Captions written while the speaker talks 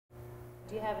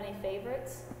Do you have any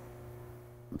favorites?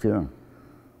 Sure.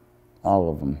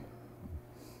 All of them.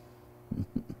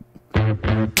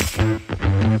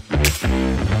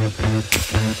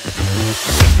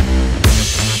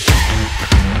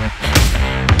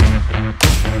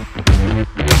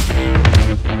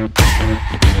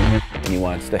 He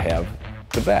wants to have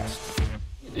the best.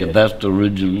 The best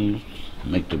originals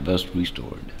make the best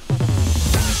restored.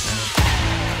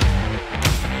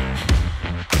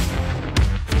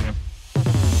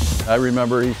 I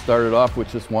remember he started off with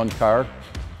just one car.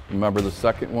 Remember the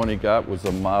second one he got was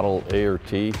a Model A or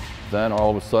T. Then all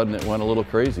of a sudden it went a little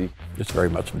crazy. It's very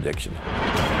much an addiction.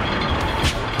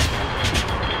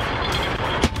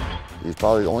 He's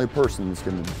probably the only person that's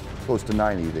going to close to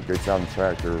 90 that gets out on the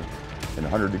tractor in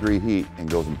 100-degree heat and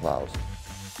goes and plows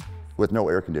with no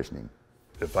air conditioning.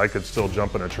 If I could still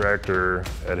jump in a tractor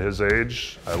at his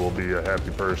age, I will be a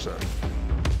happy person.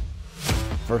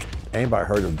 First anybody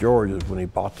heard of George is when he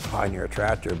bought the Pioneer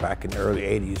tractor back in the early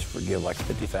 80s for give like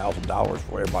 $50,000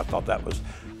 for it. Everybody thought that was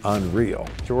unreal.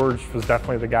 George was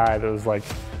definitely the guy that was like,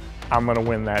 I'm gonna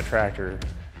win that tractor.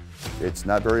 It's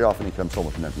not very often he comes home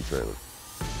with an empty trailer.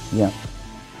 Yeah.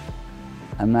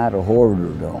 I'm not a hoarder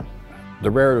though.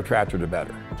 The rarer the tractor, the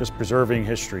better. Just preserving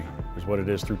history is what it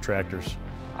is through tractors.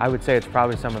 I would say it's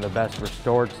probably some of the best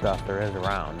restored stuff there is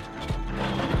around.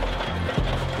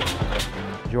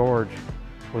 George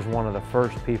was one of the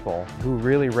first people who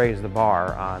really raised the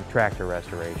bar on tractor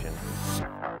restoration.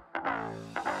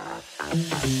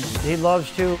 He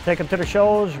loves to take them to the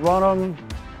shows, run them,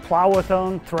 plow with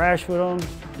them, thrash with them.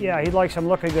 Yeah, he likes them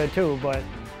looking good too, but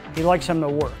he likes them to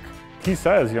work. He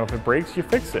says, you know, if it breaks, you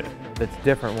fix it. It's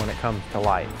different when it comes to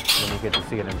life, when you get to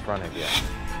see it in front of you.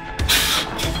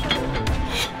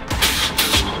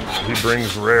 He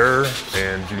brings rare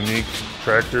and unique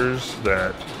tractors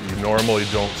that you normally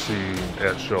don't see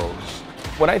at shows.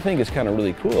 What I think is kind of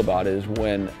really cool about it is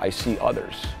when I see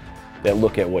others that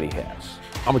look at what he has.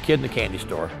 I'm a kid in the candy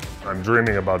store. I'm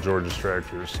dreaming about George's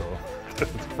tractors, so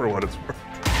for what it's worth.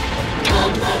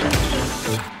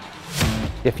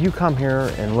 If you come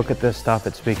here and look at this stuff,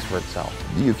 it speaks for itself.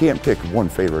 You can't pick one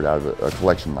favorite out of a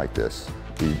collection like this.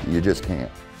 You just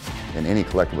can't. And any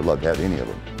collector would love to have any of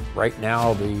them. Right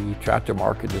now, the tractor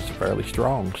market is fairly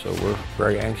strong, so we're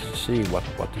very anxious to see what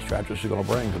these tractors are going to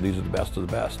bring, because these are the best of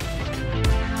the best.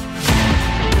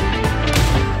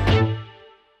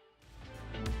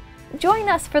 Join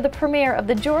us for the premiere of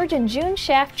the George and June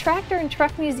Schaaf Tractor and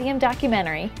Truck Museum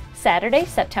documentary, Saturday,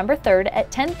 September 3rd at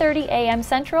 10:30 a.m.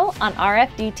 Central on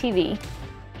RFD-TV.